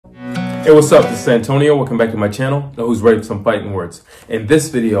Hey, what's up? This is Antonio. Welcome back to my channel. Now, who's ready for some fighting words? In this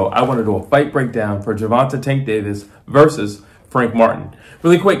video, I want to do a fight breakdown for Gervonta Tank Davis versus Frank Martin.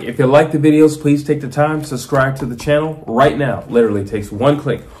 Really quick, if you like the videos, please take the time to subscribe to the channel right now. Literally takes one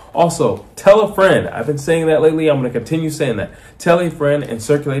click. Also, tell a friend. I've been saying that lately. I'm going to continue saying that. Tell a friend and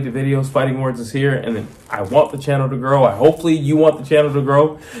circulate the videos. Fighting Words is here, and then I want the channel to grow. Hopefully you want the channel to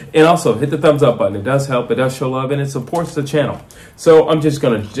grow. And also, hit the thumbs up button. It does help. It does show love, and it supports the channel. So I'm just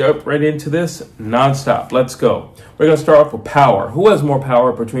going to jump right into this nonstop. Let's go. We're going to start off with power. Who has more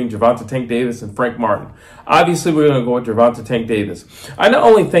power between Gervonta Tank Davis and Frank Martin? Obviously, we're going to go with Gervonta Tank Davis. I not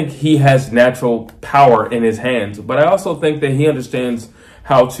only think he has natural power in his hands, but I also think that he understands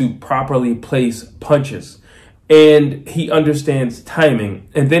how to properly place punches. And he understands timing.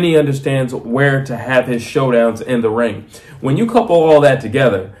 And then he understands where to have his showdowns in the ring. When you couple all that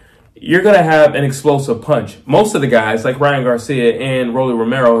together, you're going to have an explosive punch. Most of the guys, like Ryan Garcia and Rolly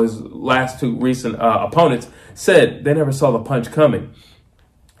Romero, his last two recent opponents, said they never saw the punch coming.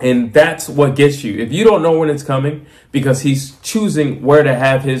 And that's what gets you. If you don't know when it's coming, because he's choosing where to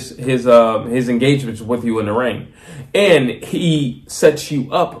have his engagements with you in the ring, and he sets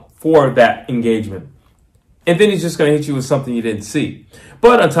you up for that engagement, and then he's just going to hit you with something you didn't see.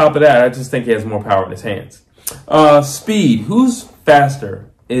 But on top of that, I just think he has more power in his hands. Speed. Who's faster?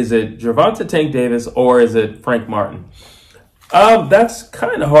 Is it Gervonta Tank Davis or is it Frank Martin? That's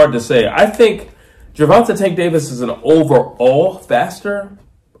kind of hard to say. I think Gervonta Tank Davis is an overall faster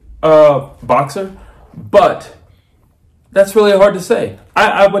boxer, but that's really hard to say.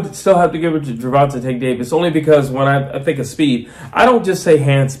 I would still have to give it to Gervonta Tank Davis, only because when I think of speed, I don't just say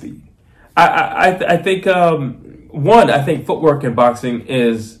hand speed. I think, I think footwork in boxing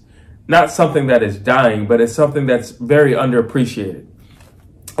is not something that is dying, but it's something that's very underappreciated.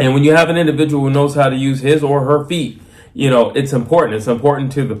 And when you have an individual who knows how to use his or her feet, you know, it's important. It's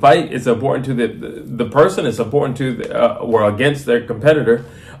important to the fight. It's important to the person. It's important to or against their competitor.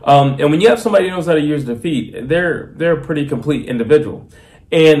 And when you have somebody who knows how to use their feet, they're a pretty complete individual.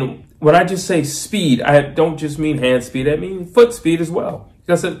 And when I just say speed, I don't just mean hand speed. I mean foot speed as well,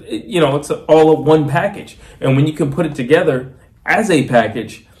 because it's all of one package. And when you can put it together as a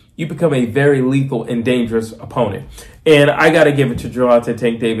package, you become a very lethal and dangerous opponent. And I got to give it to Gervonta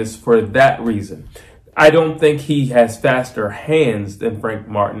Tank Davis for that reason. I don't think he has faster hands than Frank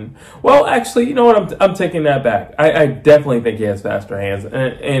Martin. Well, actually, you know what? I'm taking that back. I definitely think he has faster hands,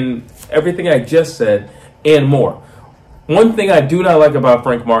 and everything I just said and more. One thing I do not like about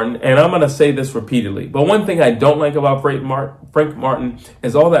Frank Martin, and I'm going to say this repeatedly, but one thing I don't like about Frank Martin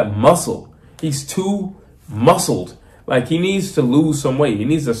is all that muscle. He's too muscled. Like, he needs to lose some weight. He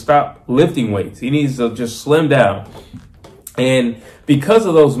needs to stop lifting weights. He needs to just slim down. And because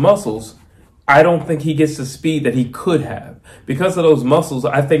of those muscles, I don't think he gets the speed that he could have. Because of those muscles,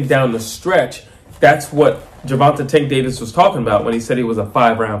 I think down the stretch, that's what Gervonta Tank Davis was talking about when he said he was a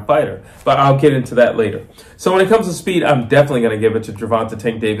 5-round fighter. But I'll get into that later. So when it comes to speed, I'm definitely going to give it to Gervonta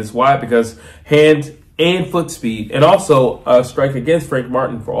Tank Davis. Why? Because hand and foot speed, and also strike against Frank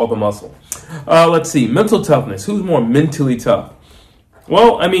Martin for all the muscle. Let's see. Mental toughness. Who's more mentally tough?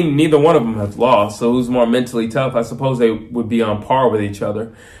 Well, I mean, neither one of them has lost, so who's more mentally tough? I suppose they would be on par with each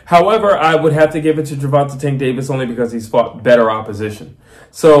other. However, I would have to give it to Gervonta Tank Davis only because he's fought better opposition.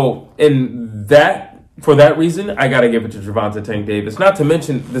 So, for that reason, I got to give it to Gervonta Tank Davis. Not to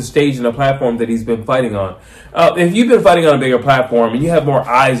mention the stage and the platform that he's been fighting on. If you've been fighting on a bigger platform and you have more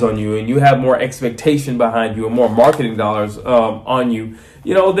eyes on you and you have more expectation behind you and more marketing dollars on you,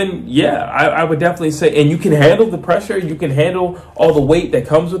 then yeah, I would definitely say, and you can handle the pressure, you can handle all the weight that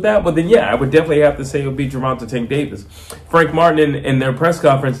comes with that, but then yeah, I would definitely have to say it would be Gervonta Tank Davis. Frank Martin in their press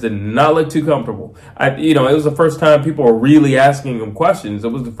conference did not look too comfortable. It was the first time people were really asking him questions. It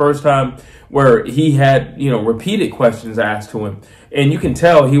was the first time where he had, repeated questions asked to him. And you can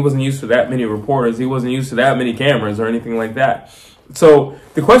tell he wasn't used to that many reporters. He wasn't used to that many cameras or anything like that. So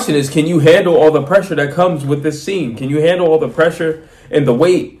the question is, can you handle all the pressure that comes with this scene? Can you handle all the pressure and the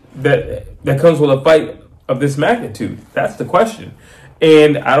weight that comes with a fight of this magnitude? That's the question.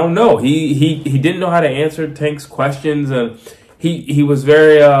 And I don't know. He didn't know how to answer Tank's questions. He was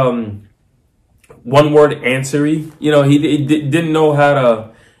very one-word answery. He didn't know how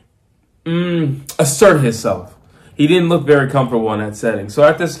to assert himself. He didn't look very comfortable in that setting. So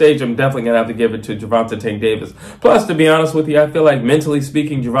at this stage, I'm definitely going to have to give it to Gervonta Tank Davis. Plus, to be honest with you, I feel like mentally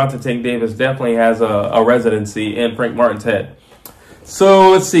speaking, Gervonta Tank Davis definitely has a residency in Frank Martin's head.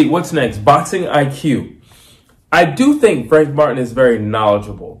 So let's see, what's next? Boxing IQ. I do think Frank Martin is very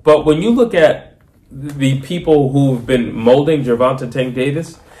knowledgeable. But when you look at the people who've been molding Gervonta Tank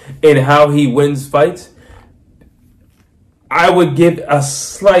Davis and how he wins fights, I would give a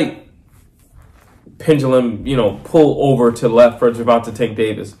slight pendulum, pull over to the left for Gervonta Tank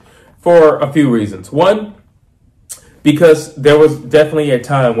Davis for a few reasons. One, because there was definitely a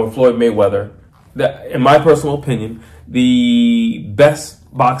time when Floyd Mayweather, that, in my personal opinion, the best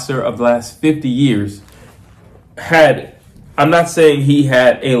boxer of the last 50 years, had, I'm not saying he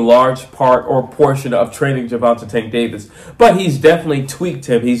had a large part or portion of training Gervonta Tank Davis, but he's definitely tweaked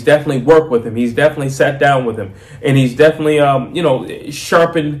him. He's definitely worked with him. He's definitely sat down with him. And he's definitely,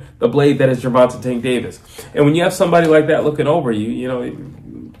 sharpened the blade that is Gervonta Tank Davis. And when you have somebody like that looking over you,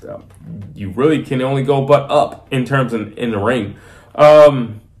 you really can only go but up in terms in the ring.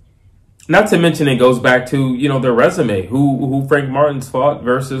 Not to mention it goes back to, their resume, who Frank Martin's fought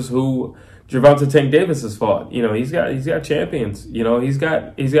versus who Gervonta Tank Davis has fought. He's got champions. He's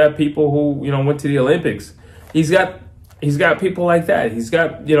got people who, went to the Olympics. He's got people like that. He's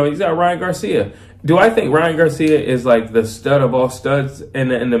got Ryan Garcia. Do I think Ryan Garcia is like the stud of all studs in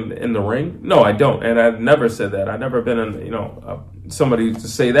the ring? No, I don't. And I've never said that. I've never been somebody to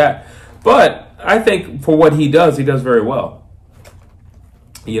say that. But I think for what he does very well.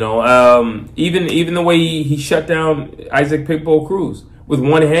 Even the way he shut down Isaac Pitbull Cruz with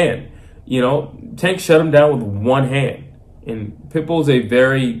one hand. Tank shut him down with one hand. And Pitbull's a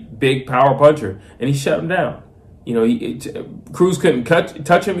very big power puncher, and he shut him down. Cruz couldn't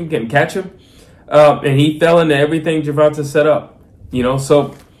touch him, he couldn't catch him, and he fell into everything Gervonta set up.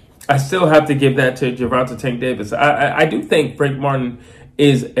 So I still have to give that to Gervonta Tank Davis. I do think Frank Martin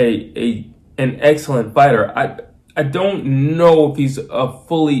is an excellent fighter. I don't know if he's a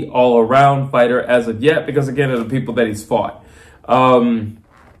fully all-around fighter as of yet, because again, of the people that he's fought.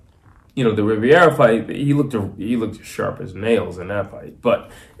 The Riviera fight, he looked as sharp as nails in that fight.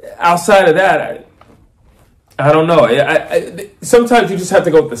 But outside of that, I don't know. Sometimes you just have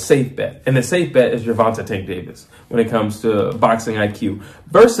to go with the safe bet, and the safe bet is Gervonta Tank Davis when it comes to boxing IQ.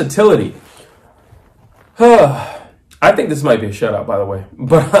 Versatility. I think this might be a shutout, by the way.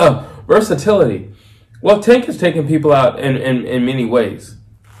 But versatility. Well, Tank has taken people out in many ways.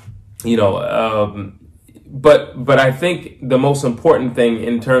 But I think the most important thing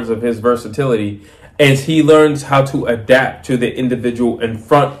in terms of his versatility is he learns how to adapt to the individual in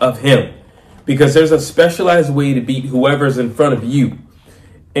front of him. Because there's a specialized way to beat whoever's in front of you.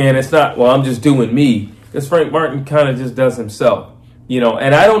 And it's not, well, I'm just doing me. Because Frank Martin kind of just does himself.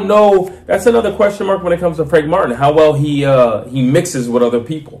 And I don't know, that's another question mark when it comes to Frank Martin, how well he mixes with other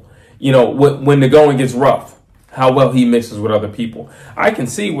people. When the going gets rough, how well he mixes with other people. I can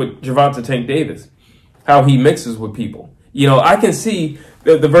see with Gervonta Tank Davis how he mixes with people. I can see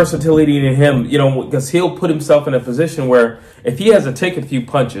the versatility in him, because he'll put himself in a position where if he has to take a few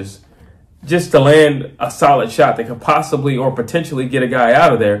punches just to land a solid shot that could possibly or potentially get a guy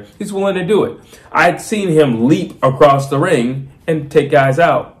out of there, he's willing to do it. I'd seen him leap across the ring and take guys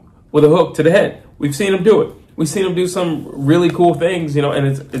out with a hook to the head. We've seen him do it. We've seen him do some really cool things, and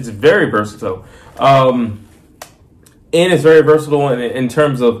it's very versatile. And it's very versatile in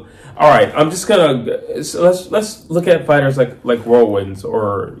terms of, all right, I'm just gonna let's look at fighters like whirlwinds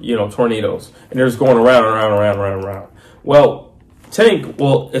or tornadoes, and they're just going around and around and around and around and around. Well, Tank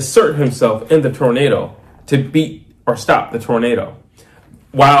will assert himself in the tornado to beat or stop the tornado.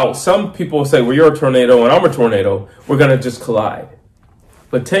 While some people will say, well, you're a tornado and I'm a tornado, we're gonna just collide.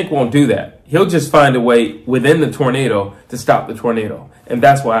 But Tank won't do that. He'll just find a way within the tornado to stop the tornado. And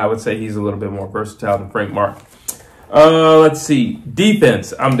that's why I would say he's a little bit more versatile than Frank Martin. Let's see.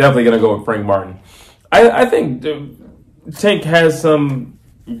 Defense. I'm definitely going to go with Frank Martin. I think Tank has some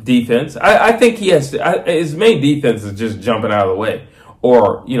defense. I think he has to, his main defense is just jumping out of the way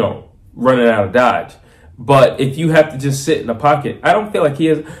or, running out of dodge. But if you have to just sit in the pocket, I don't think he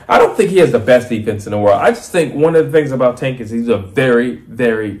has the best defense in the world. I just think one of the things about Tank is he's a very,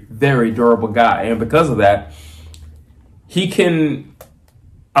 very, very durable guy. And because of that, he can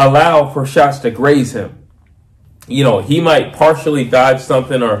allow for shots to graze him. He might partially dodge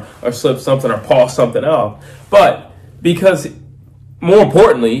something or slip something or paw something off. But because, more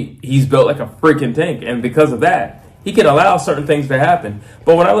importantly, he's built like a freaking tank. And because of that, he can allow certain things to happen.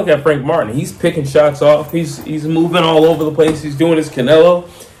 But when I look at Frank Martin, he's picking shots off. He's moving all over the place. He's doing his Canelo.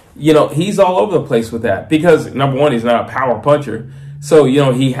 He's all over the place with that. Because, number one, he's not a power puncher. So,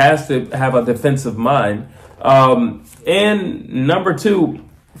 he has to have a defensive mind. And number two,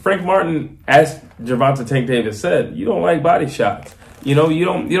 Frank Martin, as Gervonta Tank Davis said, you don't like body shots. You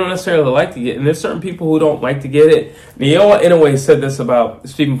don't necessarily like to get, and there's certain people who don't like to get it. Neil Inouye said this about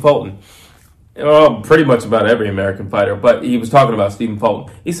Stephen Fulton. Pretty much about every American fighter, but he was talking about Stephen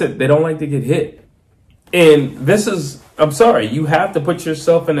Fulton. He said they don't like to get hit. And this is, I'm sorry, you have to put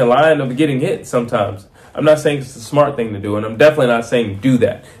yourself in the line of getting hit sometimes. I'm not saying it's the smart thing to do, and I'm definitely not saying do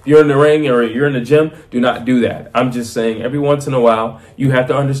that. If you're in the ring or you're in the gym, do not do that. I'm just saying every once in a while, you have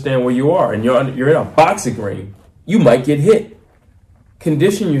to understand where you are, and you're in a boxing ring. You might get hit.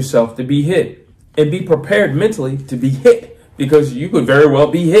 Condition yourself to be hit, and be prepared mentally to be hit, because you could very well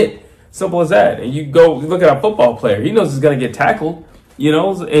be hit. Simple as that. And you look at a football player. He knows he's going to get tackled, you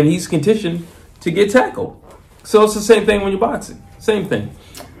know, and he's conditioned to get tackled. So it's the same thing when you're boxing. Same thing.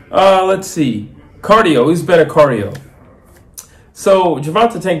 Let's see. Cardio. Who's better cardio? So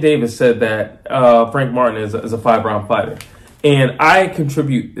Gervonta Tank Davis said that Frank Martin is a 5-round fighter. And I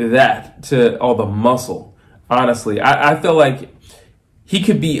contribute that to all the muscle. Honestly, I feel like he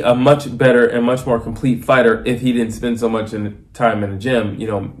could be a much better and much more complete fighter if he didn't spend so much time in the gym, you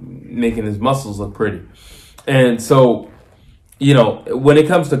know, making his muscles look pretty. And so, you know, when it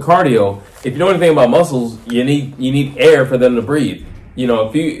comes to cardio, if you know anything about muscles, you need air for them to breathe. You know,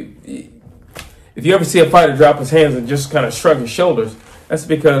 if you ever see a fighter drop his hands and just kind of shrug his shoulders, that's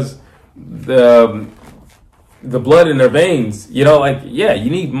because the blood in their veins, you know, like, yeah, you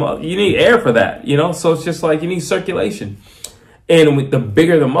need air for that, you know. So it's just like you need circulation. And with the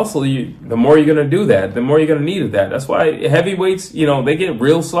bigger the muscle, the more you're going to do that, the more you're going to need of that. That's why heavyweights, you know, they get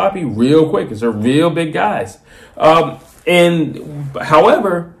real sloppy real quick because they're real big guys. And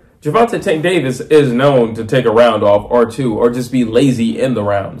however, Gervonta Tank Davis is known to take a round off or two, or just be lazy in the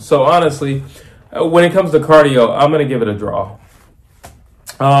round. So honestly, when it comes to cardio, I'm going to give it a draw.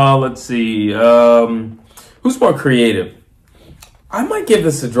 Let's see. Who's more creative? I might give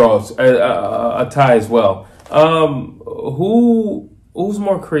this a draw, a tie as well. Who's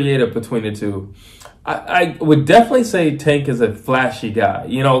more creative between the two? I would definitely say Tank is a flashy guy,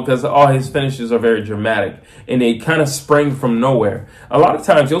 you know, because all his finishes are very dramatic and they kind of spring from nowhere. A lot of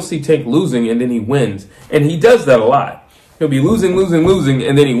times you'll see Tank losing and then he wins, and he does that a lot. He'll be losing,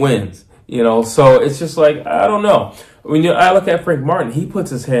 and then he wins, you know. So it's just like, I don't know. When I look at Frank Martin, he puts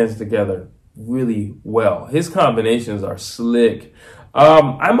his hands together really well. His combinations are slick.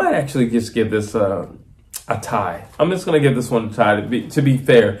 I might actually just give this a tie. I'm just going to give this one a tie to be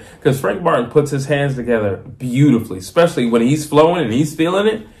fair, because Frank Martin puts his hands together beautifully, especially when he's flowing and he's feeling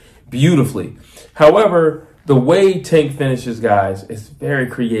it beautifully. However, the way Tank finishes guys is very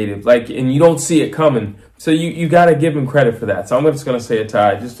creative, like, and you don't see it coming. So you got to give him credit for that. So I'm just going to say a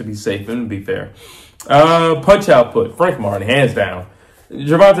tie just to be safe and be fair. Punch output, Frank Martin, hands down.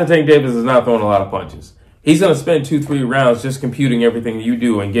 Gervonta Tank Davis is not throwing a lot of punches. He's going to spend 2-3 rounds just computing everything you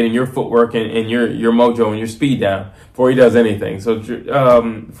do and getting your footwork and your mojo and your speed down before he does anything. So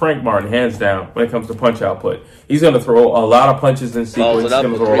Frank Martin, hands down, when it comes to punch output. He's going to throw a lot of punches in sequence. He's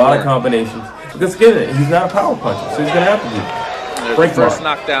going to throw a lot of combinations. Because again, he's not a power puncher, so he's going to have to do Frank Martin.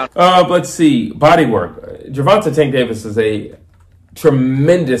 Knockdown. Let's see. Body work. Gervonta Tank Davis is a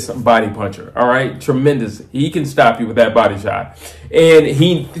tremendous body puncher, all right? Tremendous. He can stop you with that body shot. And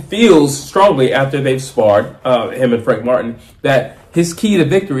he feels strongly after they've sparred, him and Frank Martin, that his key to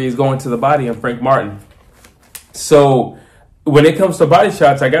victory is going to the body of Frank Martin. So when it comes to body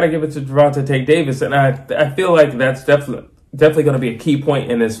shots, I got to give it to Gervonta Tank Davis, and I feel like that's definitely going to be a key point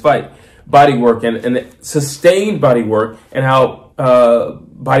in this fight. Body work and sustained body work, and how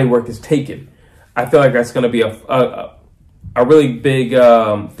body work is taken. I feel like that's going to be a really big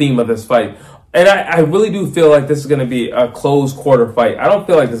theme of this fight. And I really do feel like this is going to be a close quarter fight. I don't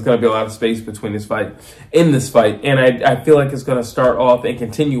feel like there's going to be a lot of space between this fight, and I feel like it's going to start off and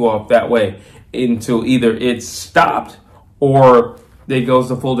continue off that way until either it's stopped or it goes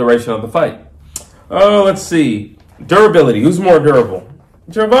the full duration of the fight. Let's see. Durability. Who's more durable?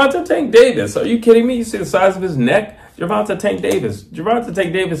 Gervonta Tank Davis. Are you kidding me? You see the size of his neck? Gervonta Tank Davis. Gervonta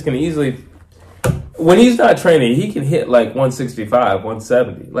Tank Davis can easily, when he's not training, he can hit like 165,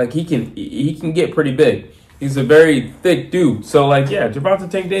 170. Like he can get pretty big. He's a very thick dude. So like, yeah, Gervonta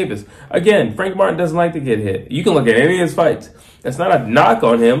Tank Davis. Again, Frank Martin doesn't like to get hit. You can look at any of his fights. That's not a knock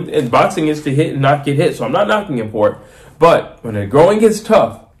on him. And boxing is to hit and not get hit. So I'm not knocking him for it. But when the going gets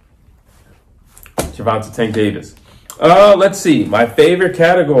tough, Gervonta Tank Davis. Let's see. My favorite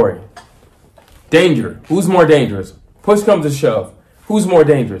category. Danger. Who's more dangerous? Push comes to shove. Who's more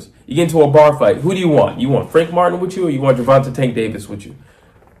dangerous? You get into a bar fight. Who do you want? You want Frank Martin with you, or you want Gervonta Tank Davis with you?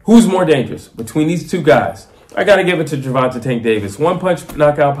 Who's more dangerous between these two guys? I got to give it to Gervonta Tank Davis. One punch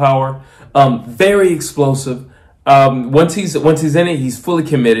knockout power. Very explosive. Once he's in it, he's fully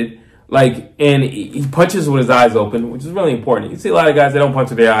committed. Like, and he punches with his eyes open, which is really important. You see a lot of guys that don't punch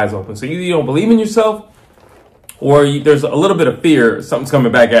with their eyes open. So either you don't believe in yourself, or there's a little bit of fear something's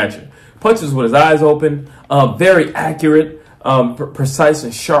coming back at you. Punches with his eyes open. Very accurate. Precise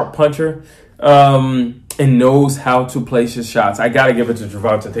and sharp puncher, and knows how to place his shots. I got to give it to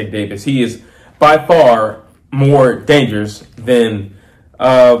Gervonta Tank Davis. He is by far more dangerous than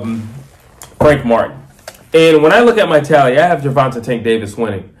Frank Martin. And when I look at my tally, I have Gervonta Tank Davis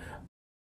winning.